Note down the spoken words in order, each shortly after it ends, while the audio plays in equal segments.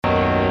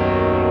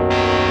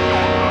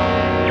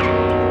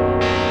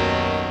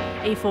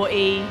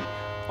E4E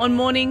on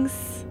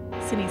mornings,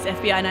 Sydney's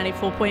FBI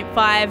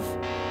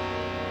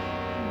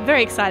 94.5.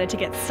 Very excited to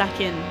get stuck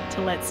in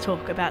to Let's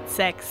Talk About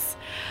Sex.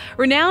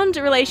 Renowned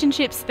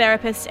relationships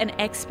therapist and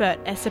expert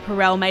Esther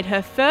Perel made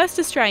her first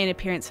Australian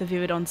appearance for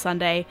Vivid on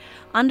Sunday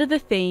under the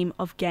theme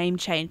of Game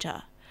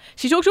Changer.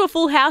 She talked to a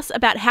full house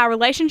about how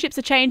relationships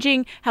are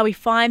changing, how we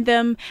find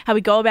them, how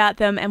we go about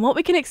them, and what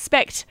we can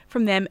expect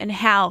from them and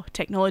how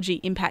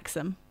technology impacts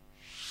them.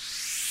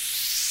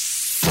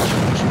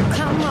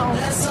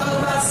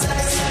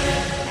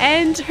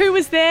 And who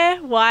was there?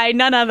 Why,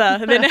 none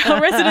other than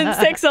our resident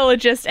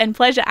sexologist and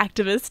pleasure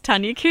activist,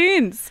 Tanya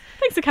Koens.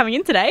 Thanks for coming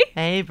in today.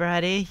 Hey,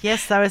 Brady.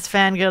 Yes, I was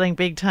fangirling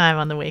big time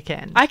on the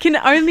weekend. I can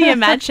only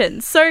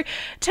imagine. So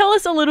tell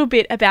us a little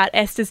bit about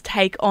Esther's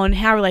take on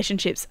how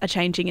relationships are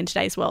changing in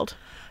today's world.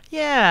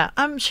 Yeah,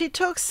 she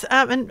talks,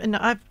 and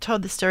I've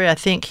told this story, I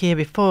think, here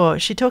before.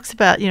 She talks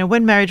about,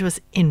 when marriage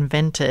was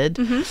invented,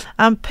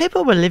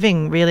 people were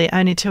living really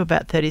only till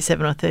about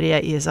 37 or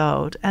 38 years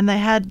old, and they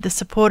had the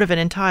support of an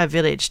entire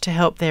village to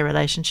help their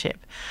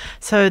relationship.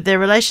 So their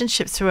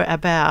relationships were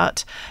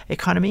about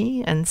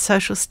economy and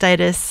social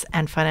status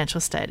and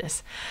financial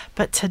status.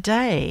 But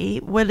today,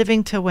 we're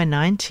living till we're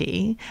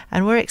 90,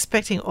 and we're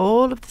expecting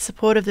all of the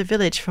support of the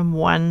village from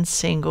one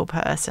single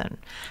person.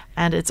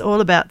 And it's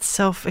all about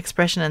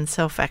self-expression and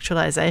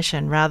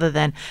self-actualization rather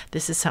than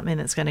this is something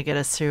that's going to get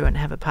us through and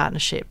have a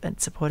partnership and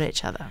support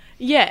each other.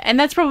 Yeah, and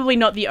that's probably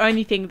not the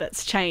only thing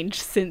that's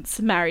changed since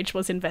marriage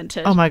was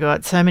invented. Oh, my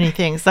God, so many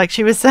things. Like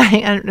she was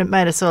saying, and it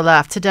made us all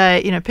laugh.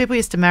 Today, people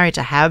used to marry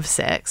to have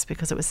sex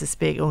because it was this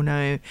big, oh,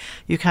 no,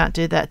 you can't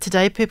do that.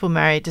 Today, people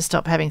marry to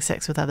stop having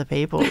sex with other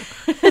people.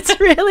 It's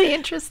really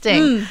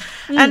interesting.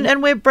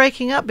 And we're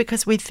breaking up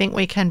because we think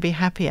we can be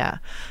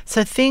happier.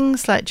 So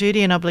things like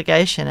duty and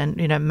obligation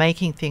and,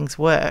 making things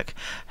work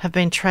have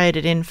been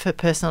traded in for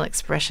personal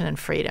expression and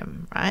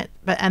freedom, right?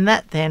 And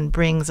that then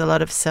brings a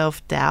lot of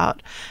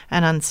self-doubt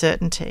and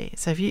uncertainty.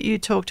 So if you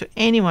talk to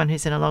anyone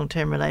who's in a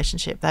long-term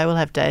relationship, they will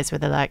have days where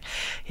they're like,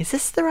 is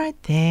this the right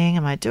thing?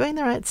 Am I doing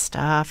the right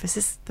stuff? Is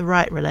this the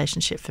right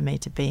relationship for me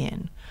to be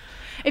in?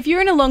 If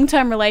you're in a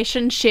long-term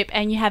relationship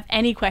and you have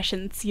any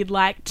questions you'd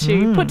like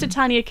to put to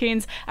Tanya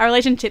Koens, our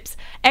relationships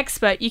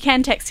expert, you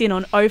can text in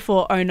on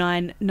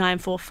 0409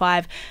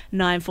 945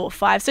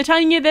 945. So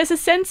Tanya, there's a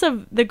sense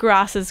of the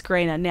grass is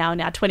greener now in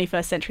our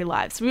 21st century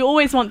lives. We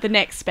always want the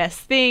next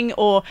best thing,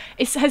 or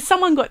has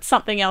someone got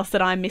something else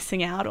that I'm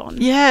missing out on?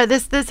 Yeah,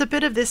 there's a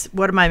bit of this,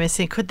 what am I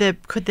missing? Could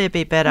there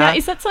be better? Now,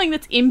 is that something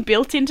that's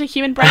inbuilt into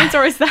human brains,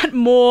 or is that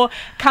more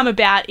come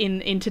about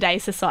in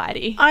today's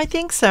society? I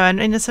think so.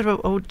 And sort of,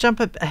 I'll jump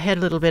ahead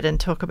a little bit and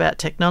talk about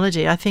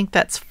technology. I think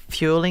that's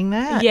fueling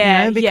that,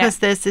 because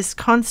there's this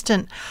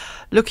constant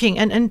looking,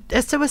 and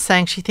Esther was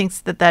saying she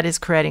thinks that is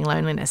creating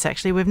loneliness.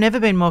 Actually, we've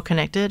never been more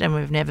connected and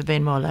we've never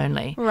been more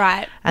lonely.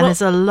 Right. And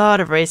there's a lot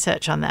of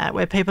research on that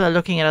where people are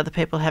looking at other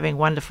people having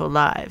wonderful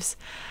lives.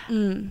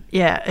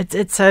 Yeah,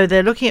 it's so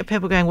they're looking at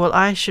people going, well,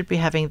 I should be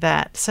having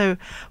that. So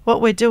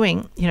what we're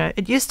doing,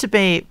 it used to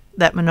be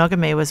that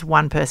monogamy was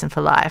one person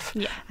for life,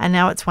 and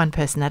now it's one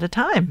person at a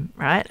time,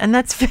 right? And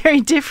that's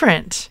very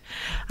different.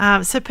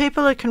 So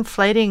people are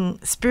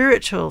conflating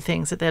spiritual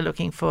things that they're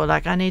looking for,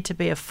 like I need to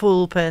be a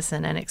full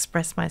person and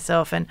express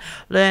myself and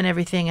learn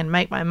everything and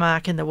make my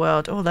mark in the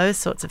world, all those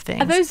sorts of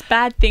things. Are those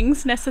bad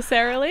things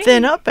necessarily? They're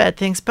not bad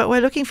things, but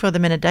we're looking for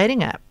them in a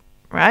dating app.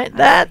 Right?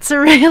 That's a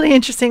really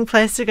interesting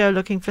place to go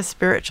looking for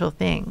spiritual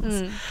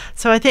things.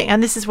 So I think,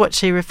 and this is what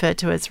she referred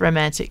to as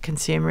romantic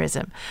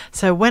consumerism.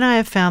 So when I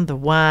have found the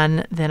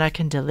one, then I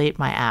can delete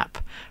my app,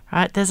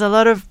 right? There's a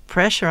lot of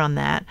pressure on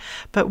that.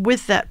 But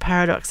with that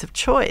paradox of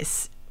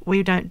choice,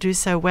 we don't do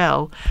so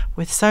well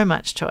with so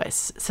much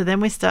choice. So then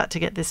we start to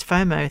get this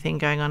FOMO thing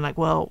going on, like,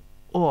 well,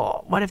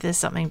 or what if there's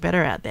something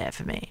better out there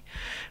for me,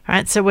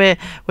 right? So we're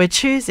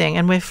choosing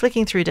and we're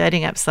flicking through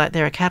dating apps like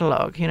they're a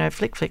catalogue,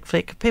 flick, flick,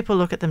 flick. People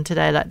look at them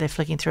today like they're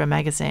flicking through a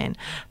magazine.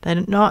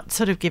 They're not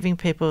sort of giving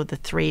people the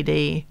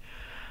 3D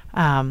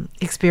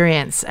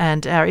experience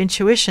and our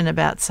intuition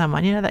about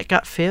someone. That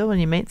gut feel when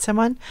you meet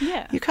someone?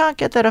 Yeah. You can't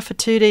get that off a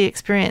 2D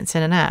experience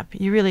in an app.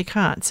 You really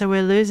can't. So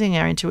we're losing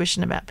our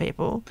intuition about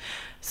people.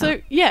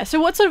 So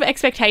what sort of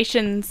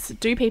expectations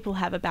do people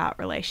have about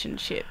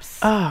relationships?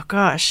 Oh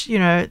gosh,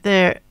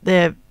 they're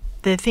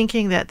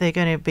thinking that they're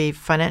going to be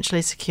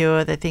financially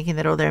secure. They're thinking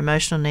that all their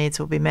emotional needs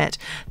will be met.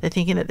 They're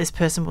thinking that this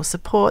person will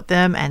support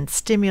them and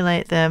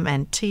stimulate them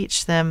and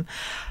teach them.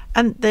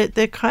 And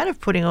they're kind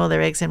of putting all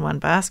their eggs in one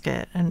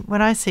basket. And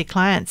when I see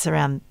clients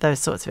around those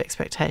sorts of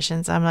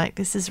expectations, I'm like,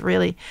 this is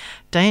really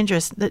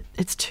dangerous. That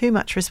it's too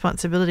much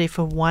responsibility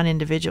for one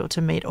individual to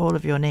meet all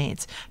of your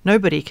needs.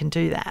 Nobody can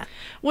do that.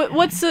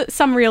 What's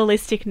some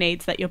realistic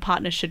needs that your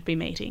partner should be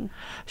meeting?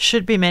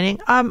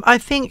 I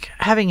think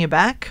having your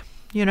back.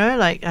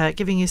 like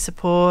giving you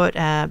support,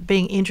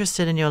 being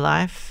interested in your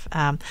life,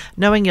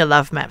 knowing your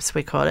love maps,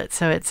 we call it.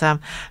 So it's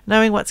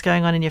knowing what's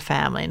going on in your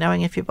family,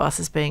 knowing if your boss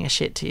is being a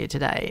shit to you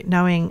today,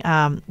 knowing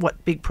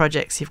what big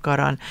projects you've got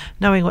on,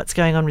 knowing what's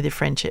going on with your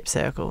friendship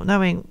circle,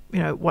 knowing,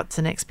 what's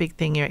the next big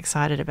thing you're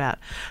excited about.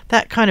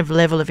 That kind of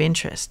level of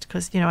interest.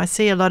 Because, I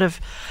see a lot of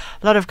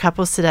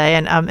couples today,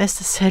 and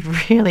Esther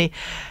said really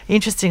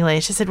interestingly,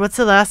 she said, what's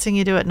the last thing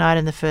you do at night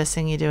and the first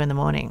thing you do in the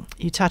morning?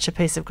 You touch a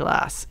piece of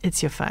glass.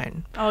 It's your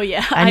phone. Oh,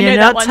 yeah. And you're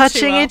not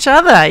touching each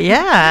other.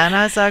 Yeah. And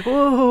I was like,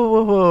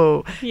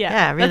 whoa.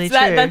 Yeah, really true.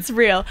 That's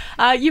real.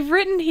 You've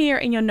written here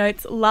in your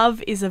notes,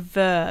 love is a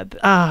verb.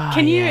 Oh,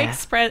 Can you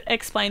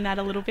explain that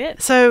a little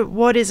bit? So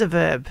what is a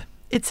verb?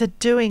 It's a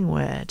doing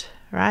word,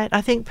 right?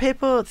 I think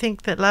people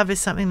think that love is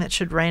something that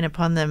should rain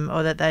upon them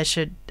or that they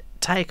should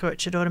take or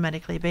it should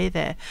automatically be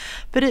there.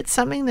 But it's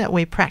something that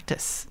we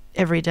practice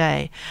every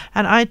day.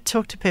 And I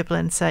talk to people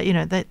and say,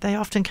 they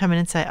often come in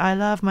and say, I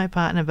love my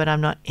partner, but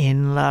I'm not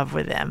in love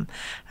with them.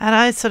 And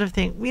I sort of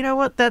think,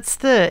 that's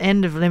the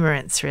end of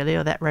limerence, really,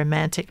 or that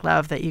romantic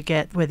love that you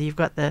get, whether you've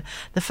got the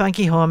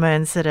funky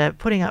hormones that are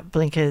putting up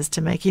blinkers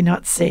to make you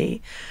not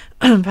see,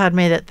 pardon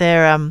me, that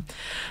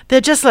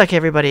they're just like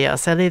everybody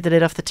else. They leave the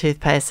lid off the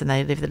toothpaste and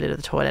they leave the lid of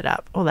the toilet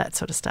up, all that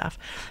sort of stuff.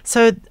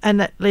 So, and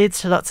that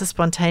leads to lots of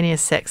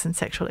spontaneous sex and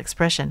sexual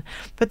expression.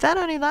 But that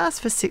only lasts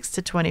for 6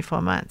 to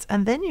 24 months.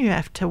 And then you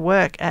have to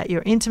work at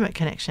your intimate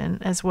connection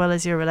as well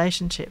as your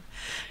relationship.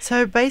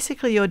 So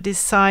basically you're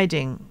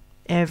deciding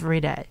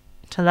every day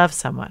to love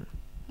someone.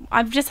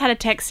 I've just had a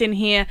text in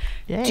here.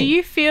 Yay. Do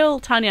you feel,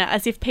 Tanya,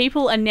 as if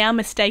people are now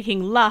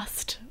mistaking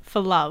lust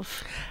for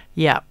love?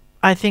 Yeah.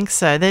 I think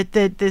so.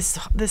 This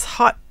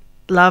hot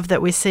love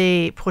that we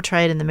see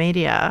portrayed in the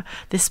media,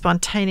 this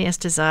spontaneous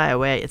desire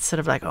where it's sort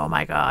of like, oh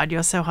my God,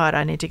 you're so hot,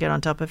 I need to get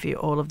on top of you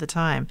all of the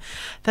time.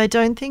 They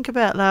don't think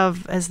about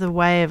love as the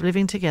way of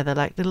living together,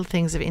 like little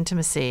things of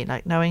intimacy,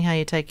 like knowing how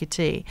you take your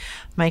tea,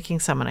 making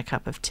someone a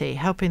cup of tea,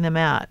 helping them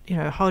out,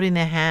 holding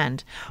their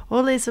hand.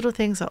 All these little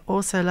things are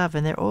also love,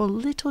 and they're all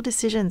little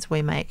decisions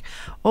we make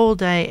all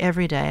day,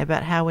 every day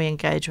about how we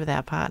engage with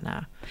our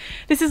partner.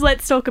 This is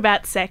Let's Talk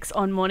About Sex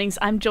on Mornings.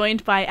 I'm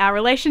joined by our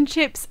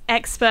relationships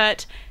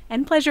expert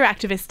and pleasure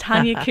activist,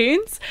 Tanya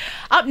Koens.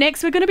 Up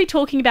next, we're going to be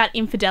talking about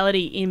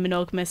infidelity in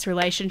monogamous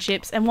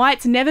relationships and why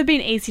it's never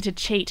been easy to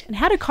cheat and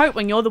how to cope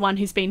when you're the one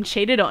who's been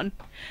cheated on.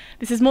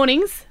 This is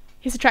Mornings.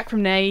 Here's a track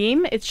from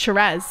Naeem. It's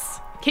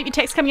Shiraz. Keep your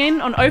texts coming in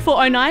on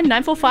 0409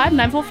 945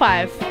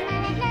 945.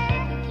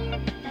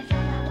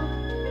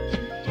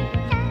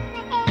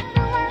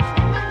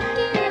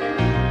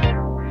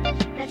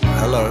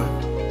 Hello.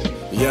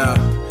 Yeah,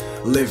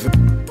 living.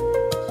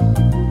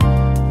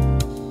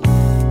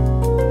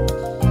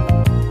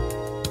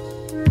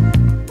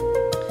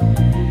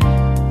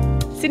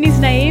 Sydney's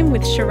Naeem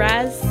with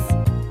Shiraz.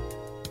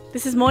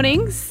 This is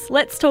Mornings.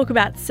 Let's talk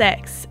about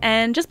sex.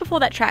 And just before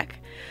that track,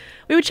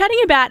 we were chatting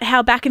about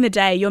how back in the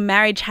day your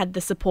marriage had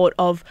the support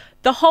of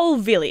the whole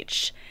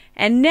village.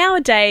 And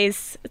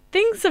nowadays,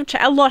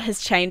 a lot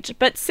has changed.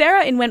 But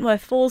Sarah in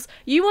Wentworth Falls,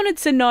 you wanted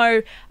to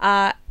know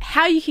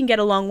how you can get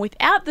along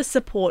without the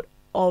support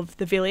of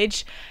the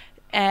village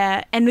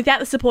and without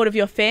the support of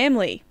your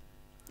family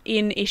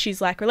in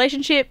issues like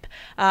relationship,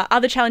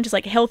 other challenges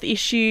like health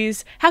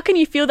issues. How can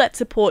you feel that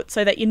support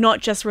so that you're not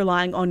just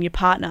relying on your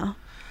partner?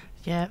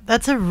 Yeah,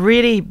 that's a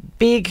really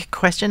big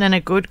question and a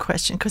good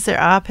question, because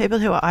there are people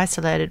who are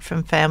isolated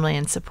from family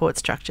and support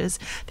structures.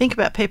 Think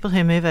about people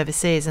who move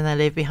overseas and they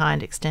leave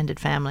behind extended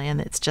family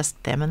and it's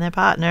just them and their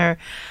partner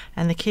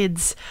and the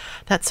kids,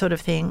 that sort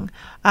of thing.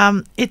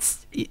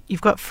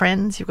 You've got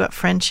friends, you've got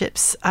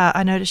friendships.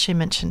 I noticed she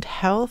mentioned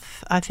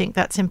health. I think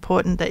that's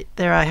important that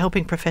there are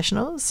helping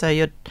professionals. So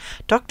your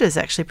doctors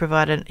actually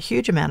provide a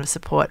huge amount of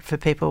support for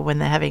people when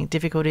they're having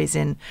difficulties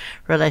in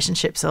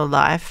relationships or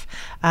life.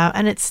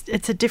 And it's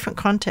a different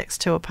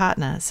context to a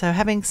partner. So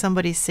having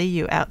somebody see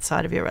you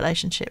outside of your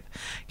relationship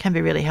can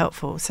be really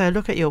helpful. So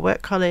look at your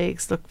work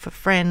colleagues, look for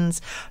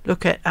friends,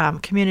 look at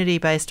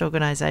community-based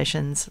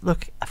organisations,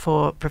 look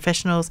for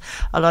professionals.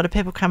 A lot of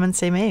people come and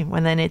see me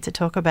when they need to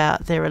talk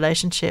about their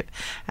relationship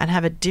and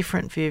have a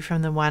different view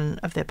from the one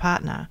of their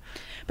partner.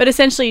 But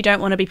essentially you don't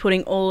want to be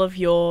putting all of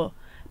that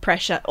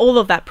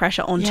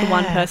pressure onto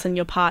one person,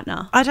 your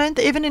partner. I don't,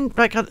 even in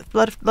like a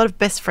lot of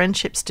best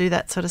friendships do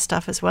that sort of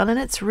stuff as well, and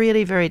it's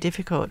really very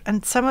difficult.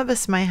 And some of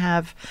us may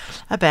have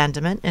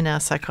abandonment in our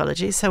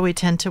psychology, so we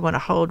tend to want to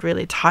hold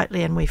really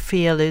tightly and we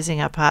fear losing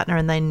our partner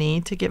and they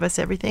need to give us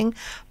everything,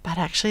 but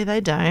actually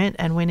they don't,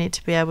 and we need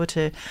to be able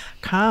to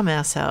calm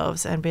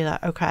ourselves and be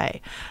like,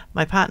 okay,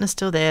 my partner's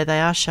still there,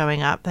 they are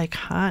showing up, they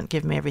can't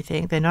give me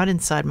everything, they're not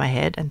inside my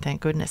head, and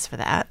thank goodness for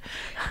that.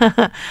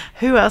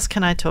 Who else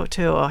can I talk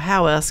to, or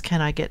how else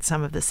can I get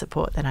some of the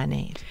support that I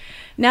need?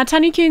 Now,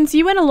 Tanya Koens,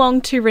 you went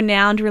along to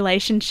renowned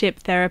relationship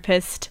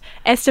therapist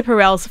Esther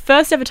Perel's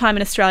first ever time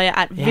in Australia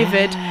at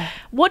Vivid.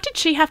 What did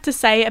she have to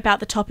say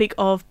about the topic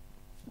of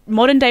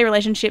modern day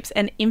relationships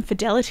and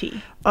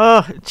infidelity.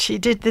 Oh, she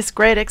did this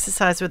great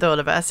exercise with all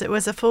of us. It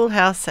was a full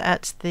house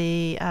at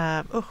the,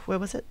 where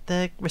was it?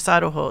 The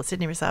recital hall,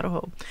 Sydney Recital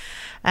Hall.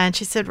 And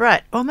she said,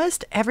 right,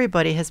 almost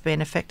everybody has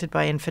been affected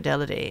by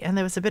infidelity. And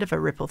there was a bit of a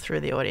ripple through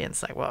the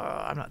audience, like,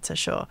 whoa, I'm not so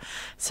sure.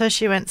 So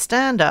she went,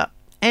 stand up.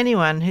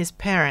 Anyone whose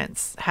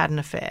parents had an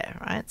affair,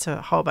 right? So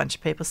a whole bunch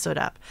of people stood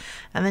up.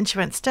 And then she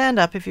went, stand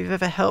up if you've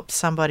ever helped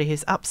somebody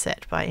who's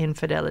upset by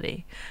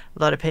infidelity.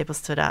 A lot of people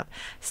stood up.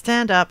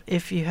 Stand up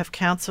if you have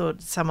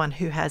counselled someone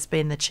who has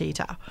been the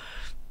cheater. A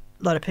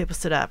lot of people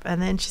stood up.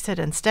 And then she said,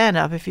 and stand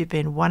up if you've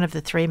been one of the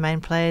three main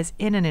players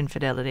in an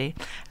infidelity.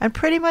 And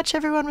pretty much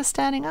everyone was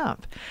standing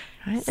up.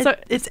 Right? So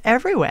it's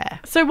everywhere.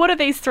 So what are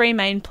these three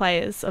main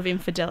players of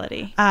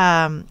infidelity?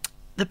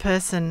 The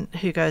person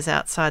who goes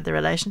outside the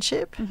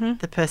relationship,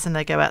 the person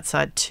they go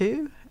outside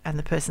to, and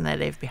the person they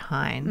leave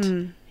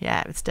behind.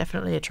 Yeah, it's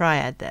definitely a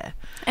triad there.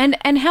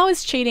 And how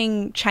has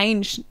cheating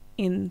changed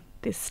in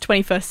this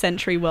 21st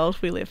century world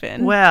we live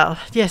in? Well,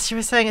 yes, you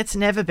were saying it's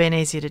never been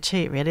easier to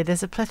cheat, really.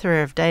 There's a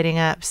plethora of dating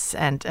apps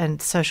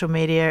and social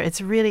media. It's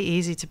really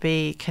easy to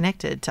be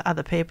connected to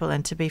other people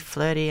and to be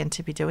flirty and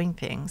to be doing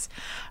things.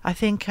 I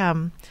think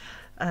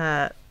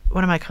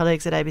one of my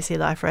colleagues at ABC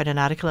Life wrote an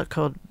article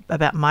called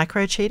about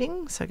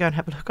micro-cheating. So go and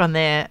have a look on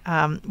there.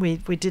 We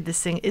did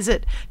this thing. Is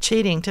it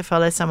cheating to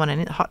follow someone,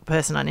 a hot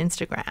person on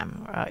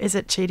Instagram? Is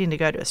it cheating to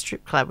go to a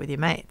strip club with your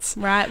mates?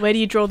 Right. Where do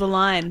you draw the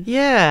line?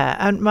 Yeah.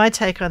 And my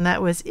take on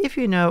that was, if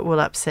you know it will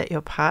upset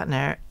your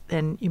partner,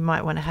 then you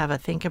might want to have a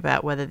think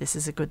about whether this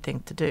is a good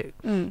thing to do.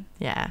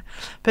 Yeah.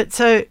 But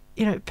so,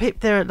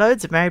 there are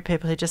loads of married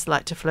people who just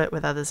like to flirt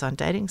with others on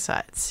dating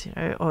sites,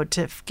 or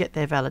to get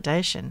their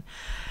validation.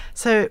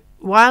 So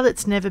while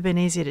it's never been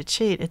easier to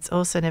cheat, it's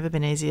also never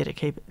been easier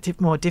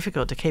more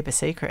difficult to keep a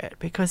secret,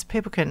 because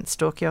people can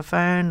stalk your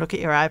phone, look at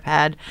your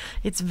iPad.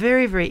 It's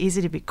very, very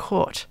easy to be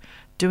caught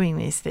doing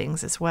these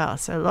things as well.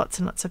 So lots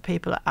and lots of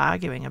people are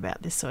arguing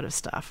about this sort of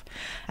stuff.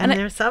 And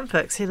there are some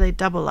folks who lead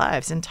double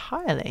lives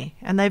entirely,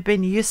 and they've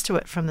been used to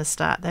it from the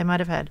start. They might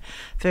have had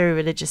very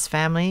religious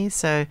families,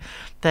 so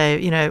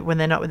they, when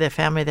they're not with their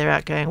family, they're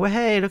out going, well,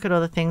 hey, look at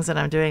all the things that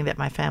I'm doing that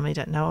my family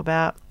don't know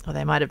about. Or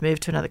they might have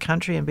moved to another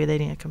country and be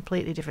leading a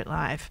completely different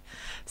life.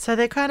 So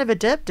they're kind of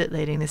adept at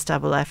leading this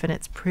double life, and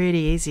it's pretty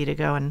easy to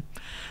go and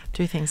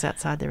do things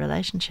outside the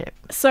relationship.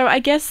 So I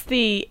guess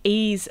the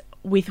ease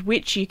with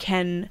which you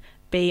can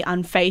be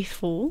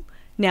unfaithful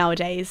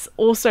nowadays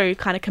also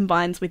kind of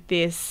combines with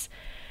this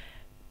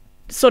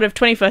sort of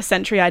 21st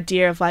century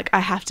idea of like, I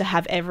have to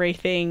have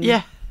everything.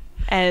 Yeah.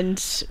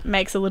 And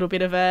makes a little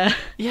bit of a...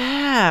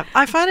 Yeah.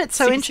 I find it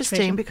so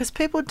interesting because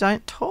people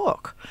don't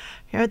talk.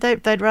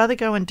 They'd rather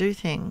go and do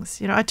things.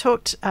 I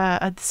talked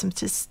some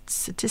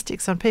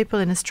statistics on people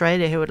in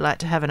Australia who would like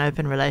to have an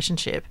open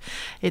relationship.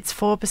 It's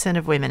 4%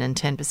 of women and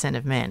 10%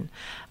 of men.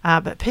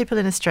 But people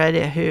in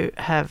Australia who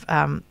have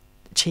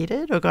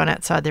cheated or gone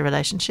outside their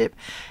relationship,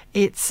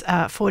 it's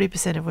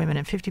 40% of women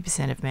and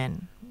 50% of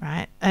men,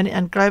 right?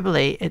 And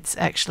globally, it's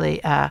actually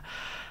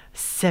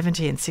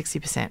 70 and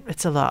 60%.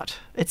 It's a lot.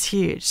 It's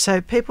huge. So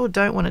people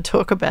don't want to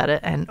talk about it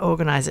and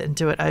organise it and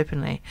do it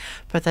openly,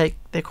 but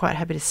they're quite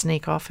happy to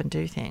sneak off and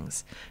do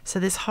things. So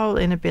this whole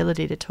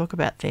inability to talk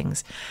about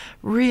things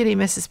really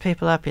messes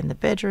people up in the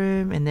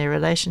bedroom, in their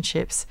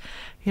relationships.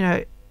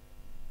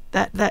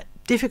 That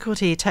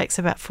difficulty takes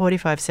about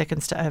 45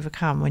 seconds to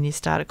overcome when you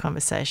start a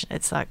conversation.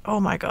 It's like, oh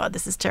my God,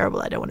 this is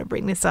terrible. I don't want to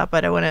bring this up.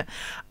 I don't want to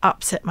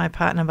upset my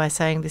partner by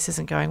saying this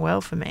isn't going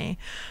well for me.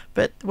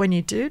 But when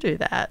you do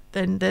that,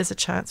 then there's a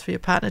chance for your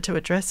partner to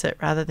address it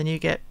rather than you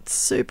get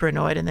super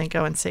annoyed and then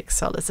go and seek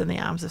solace in the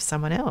arms of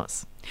someone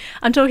else.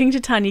 I'm talking to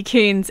Tanya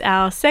Kuhns,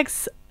 our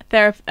sex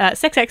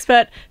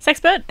expert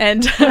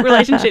and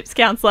relationships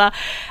counsellor.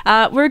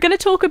 We're going to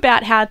talk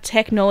about how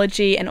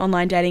technology and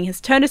online dating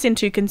has turned us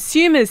into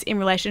consumers in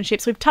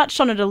relationships. We've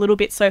touched on it a little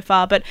bit so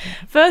far, but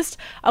first,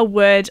 a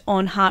word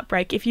on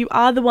heartbreak. If you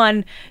are the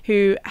one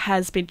who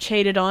has been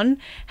cheated on,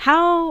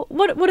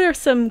 what are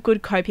some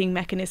good coping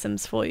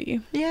mechanisms for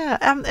you? Yeah,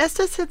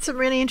 Esther said some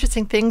really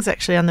interesting things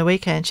actually on the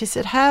weekend. She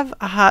said, have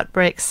a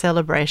heartbreak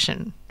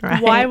celebration.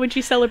 Right. Why would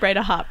you celebrate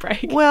a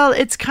heartbreak? Well,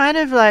 it's kind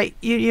of like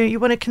you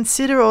want to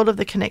consider all of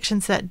the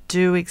connections that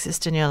do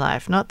exist in your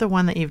life, not the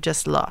one that you've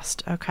just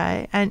lost,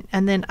 okay? And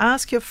then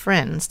ask your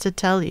friends to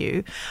tell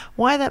you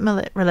why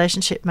that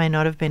relationship may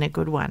not have been a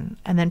good one.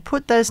 And then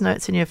put those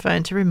notes in your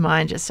phone to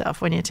remind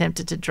yourself when you're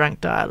tempted to drunk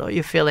dial or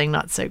you're feeling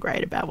not so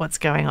great about what's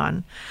going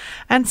on.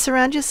 And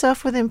surround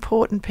yourself with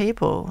important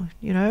people,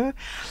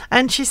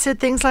 And she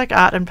said things like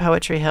art and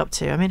poetry help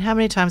too. I mean, how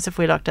many times have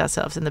we locked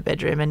ourselves in the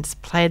bedroom and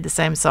just played the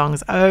same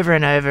songs over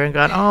and over and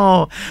gone,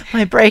 oh,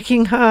 my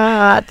breaking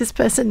heart, this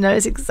person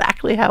knows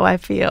exactly how I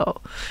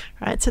feel,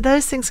 right? So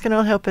those things can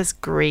all help us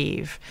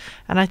grieve.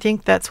 And I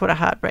think that's what a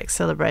heartbreak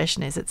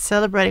celebration is. It's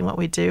celebrating what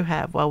we do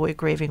have while we're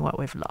grieving what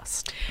we've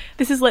lost.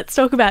 This is Let's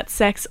Talk About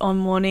Sex on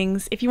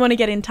Mornings. If you want to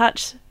get in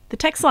touch, The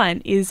text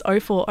line is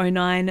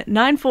 0409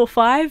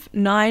 945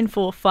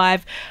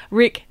 945.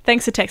 Rick,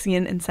 thanks for texting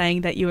in and saying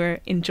that you were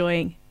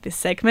enjoying this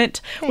segment.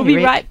 Hey, we'll be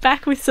Rick. right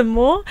back with some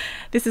more.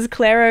 This is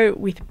Clairo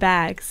with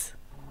Bags.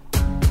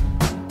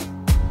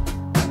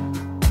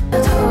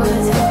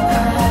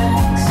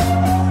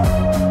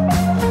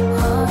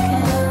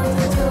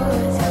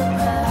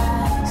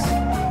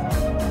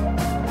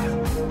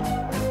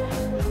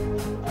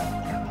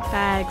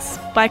 Bags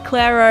by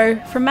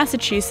Clairo from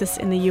Massachusetts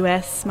in the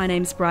US. My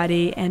name's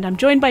Bridie and I'm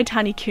joined by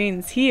Tanya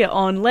Coons here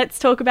on Let's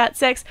Talk About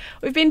Sex.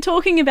 We've been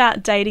talking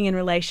about dating and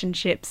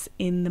relationships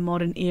in the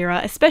modern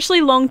era,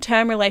 especially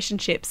long-term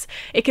relationships.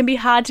 It can be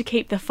hard to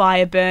keep the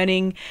fire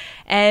burning,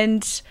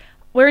 and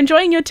we're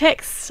enjoying your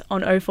texts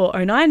on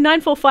 0409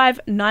 945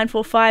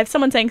 945.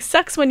 Someone saying,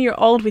 sucks when you're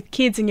old with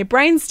kids and your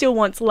brain still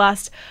wants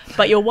lust,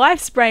 but your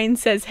wife's brain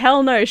says,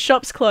 hell no,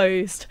 shop's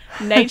closed.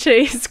 Nature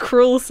is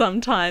cruel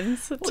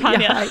sometimes.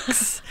 Tanya.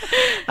 Yikes.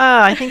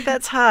 I think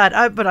that's hard.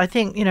 But I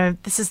think,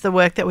 this is the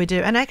work that we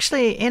do. And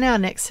actually, in our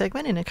next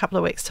segment, in a couple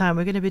of weeks' time,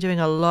 we're going to be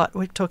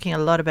we're talking a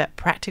lot about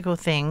practical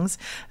things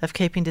of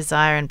keeping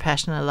desire and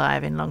passion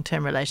alive in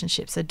long-term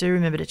relationships. So do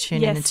remember to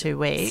tune in 2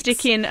 weeks.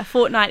 Stick in. A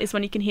fortnight is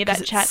when you can hear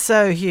that chat. It's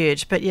so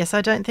huge. But yes,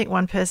 I don't think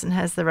one person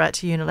has the right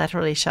to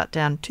unilaterally shut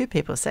down two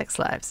people's sex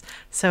lives.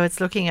 So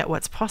it's looking at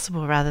what's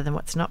possible rather than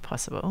what's not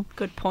possible.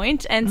 Good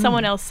point. And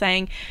someone else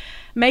saying,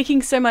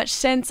 making so much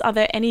sense. Are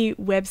there any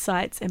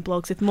websites and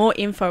blogs with more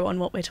info on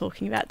what we're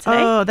talking about today?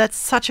 Oh, that's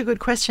such a good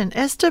question.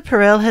 Esther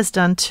Perel has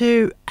done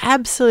 2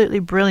 absolutely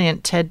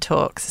brilliant TED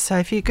Talks. So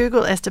if you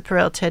Google Esther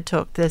Perel TED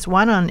Talk, there's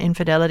one on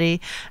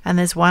infidelity and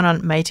there's one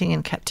on mating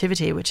and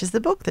captivity, which is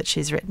the book that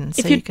she's written.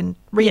 So you can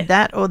read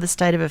that or The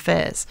State of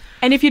Affairs.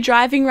 And if you're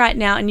driving right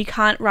now and you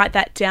can't write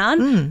that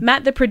down,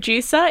 Matt, the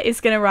producer, is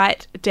going to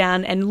write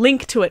down and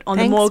link to it on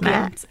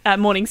the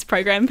Mornings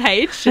program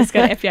page. Just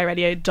go to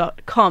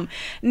fbiradio.com.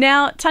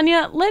 Now,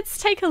 Tanya, let's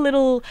take a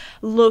little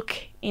look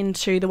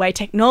into the way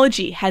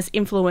technology has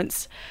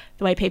influenced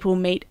the way people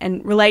meet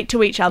and relate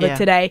to each other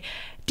today.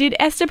 Did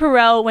Esther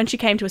Perel, when she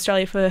came to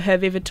Australia for her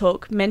Vivid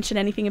Talk, mention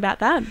anything about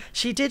that?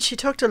 She did. She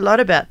talked a lot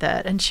about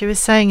that. And she was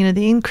saying,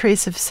 the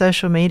increase of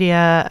social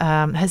media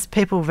has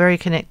people very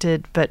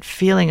connected but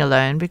feeling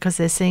alone because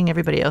they're seeing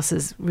everybody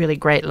else's really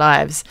great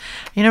lives.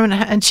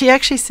 And she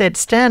actually said,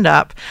 stand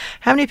up.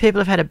 How many people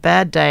have had a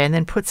bad day and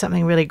then put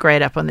something really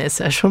great up on their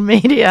social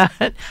media?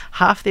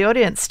 Half the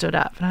audience stood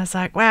up. And I was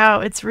like, wow,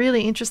 it's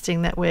really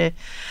interesting that we're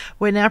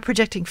now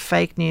projecting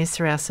fake news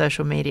through our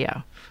social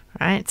media.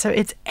 Right? So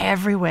it's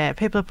everywhere.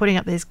 People are putting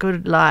up these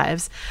good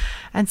lives.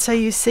 And so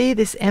you see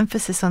this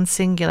emphasis on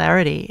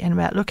singularity and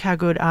about, look how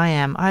good I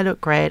am. I look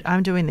great.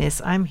 I'm doing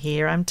this. I'm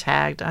here. I'm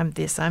tagged. I'm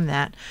this. I'm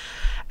that.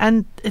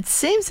 And it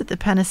seems that the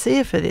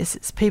panacea for this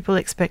is people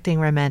expecting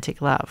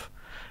romantic love.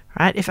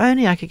 Right? If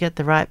only I could get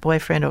the right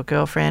boyfriend or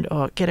girlfriend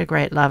or get a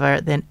great lover,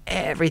 then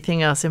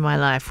everything else in my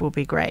life will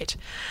be great.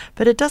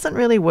 But it doesn't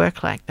really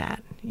work like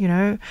that,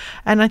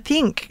 And I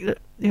think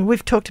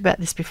we've talked about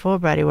this before,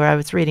 Brady, where I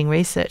was reading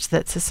research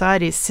that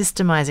society is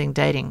systemizing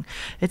dating.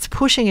 It's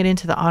pushing it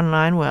into the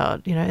online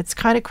world. It's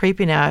kind of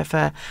creepy now if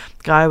a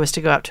guy was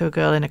to go up to a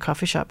girl in a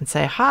coffee shop and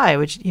say,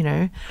 hi,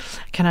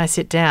 can I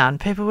sit down?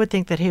 People would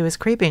think that he was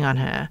creeping on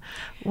her.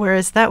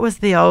 Whereas that was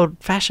the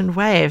old-fashioned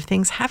way of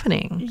things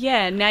happening.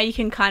 Yeah, now you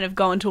can kind of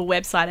go onto a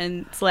website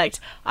and select,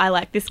 I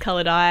like this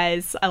coloured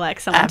eyes, I like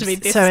someone to be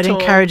this tall. So it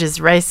encourages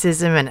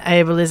racism and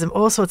ableism,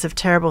 all sorts of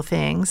terrible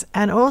things.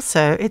 And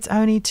also, it's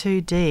only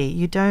 2D.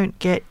 You don't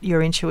get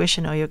your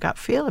intuition or your gut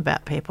feel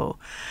about people.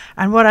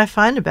 And what I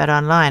find about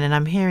online, and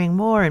I'm hearing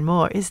more and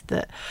more, is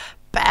that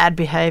bad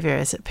behaviour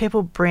is that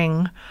people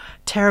bring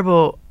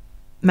terrible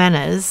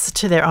manners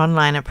to their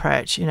online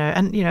approach,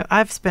 And,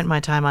 I've spent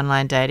my time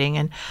online dating,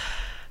 and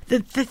the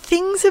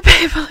things that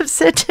people have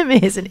said to me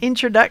as an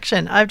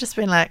introduction, I've just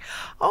been like,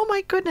 oh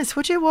my goodness,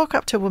 would you walk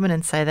up to a woman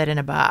and say that in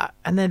a bar?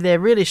 And then they're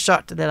really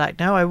shocked. They're like,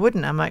 no, I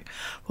wouldn't. I'm like,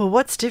 well,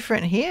 what's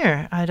different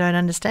here? I don't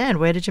understand.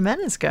 Where did your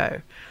manners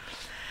go?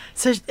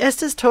 So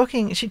Esther's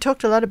she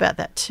talked a lot about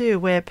that too,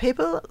 where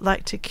people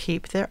like to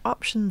keep their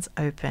options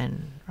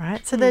open,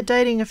 right? So they're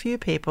dating a few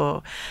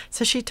people.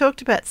 So she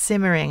talked about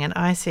simmering and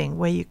icing,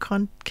 where you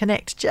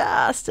connect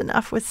just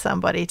enough with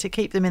somebody to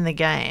keep them in the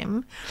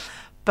game,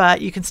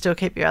 but you can still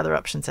keep your other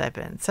options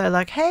open. So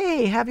like,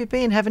 hey, how have you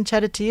been? Haven't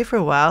chatted to you for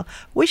a while.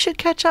 We should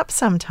catch up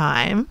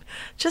sometime.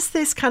 Just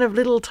these kind of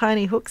little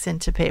tiny hooks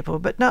into people,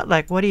 but not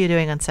like, what are you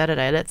doing on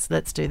Saturday?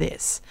 Let's do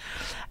this.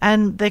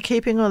 And they're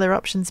keeping all their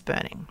options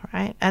burning,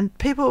 right? And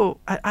people,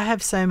 I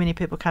have so many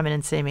people come in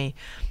and see me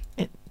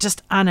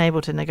just unable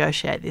to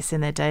negotiate this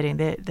in their dating.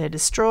 They're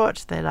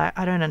distraught. They're like,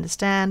 I don't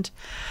understand.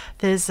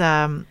 There's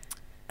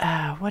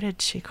what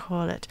did she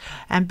call it?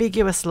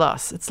 Ambiguous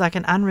loss. It's like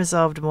an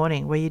unresolved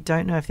mourning where you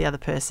don't know if the other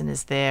person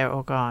is there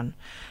or gone.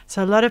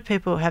 So a lot of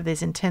people have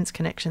these intense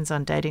connections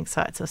on dating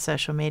sites or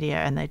social media,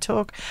 and they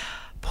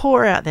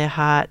pour out their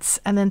hearts,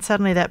 and then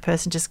suddenly that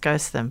person just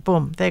ghosts them.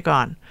 Boom, they're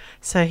gone.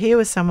 So here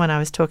was someone I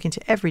was talking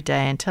to every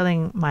day and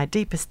telling my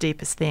deepest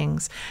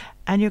things,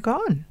 and you're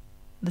gone.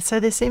 So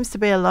there seems to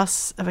be a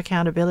loss of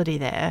accountability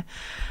there.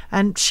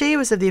 And she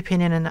was of the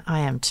opinion, and I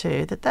am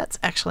too, that that's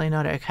actually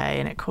not okay,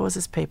 and it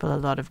causes people a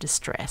lot of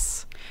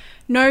distress.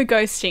 No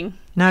ghosting.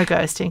 No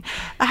ghosting.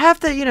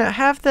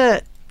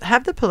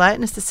 Have the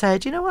politeness to say,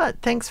 do you know what?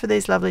 Thanks for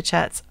these lovely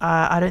chats.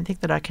 I don't think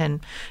that I can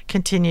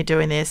continue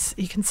doing this.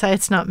 You can say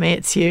it's not me,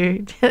 it's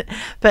you.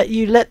 But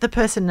you let the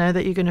person know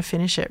that you're going to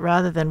finish it,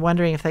 rather than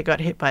wondering if they got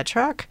hit by a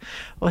truck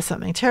or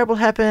something terrible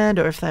happened,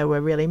 or if they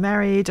were really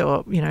married,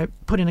 or,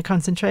 put in a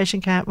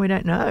concentration camp. We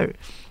don't know.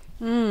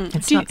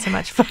 It's not so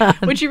much fun.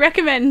 Would you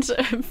recommend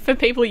for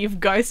people you've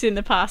ghosted in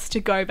the past to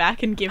go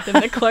back and give them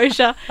the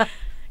closure?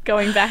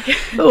 Going back.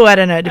 Oh, I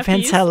don't know. It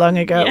depends how long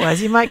ago it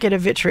was. You might get a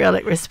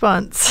vitriolic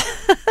response.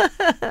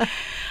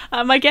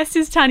 My guest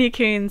is Tanya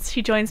Koens.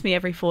 She joins me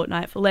every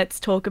fortnight for Let's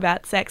Talk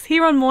About Sex.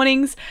 Here on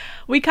Mornings,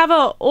 we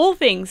cover all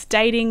things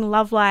dating,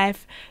 love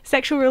life,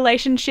 sexual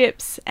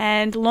relationships,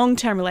 and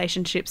long-term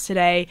relationships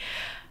today.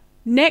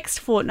 Next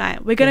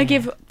fortnight, we're going to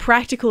give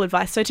practical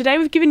advice. So today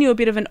we've given you a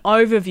bit of an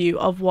overview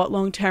of what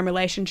long-term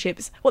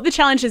relationships, what the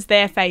challenges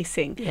they're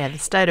facing. Yeah, the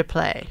state of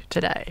play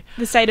today.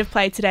 The state of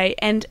play today.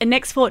 And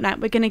next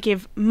fortnight, we're going to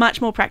give much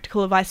more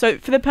practical advice. So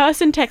for the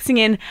person texting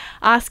in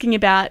asking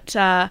about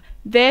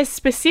their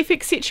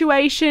specific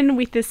situation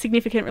with the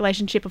significant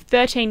relationship of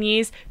 13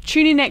 years,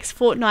 tune in next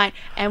fortnight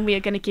and we are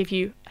going to give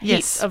you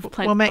heaps of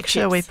plenty. We'll make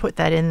sure we put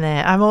that in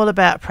there. I'm all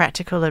about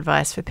practical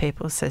advice for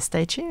people, so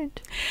stay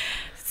tuned.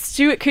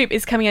 Stuart Coop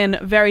is coming in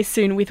very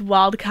soon with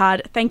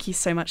Wildcard. Thank you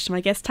so much to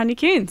my guest, Tanya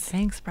Koens.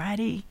 Thanks,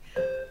 Bridie.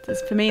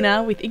 This is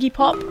Femina with Iggy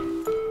Pop,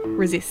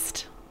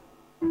 Resist.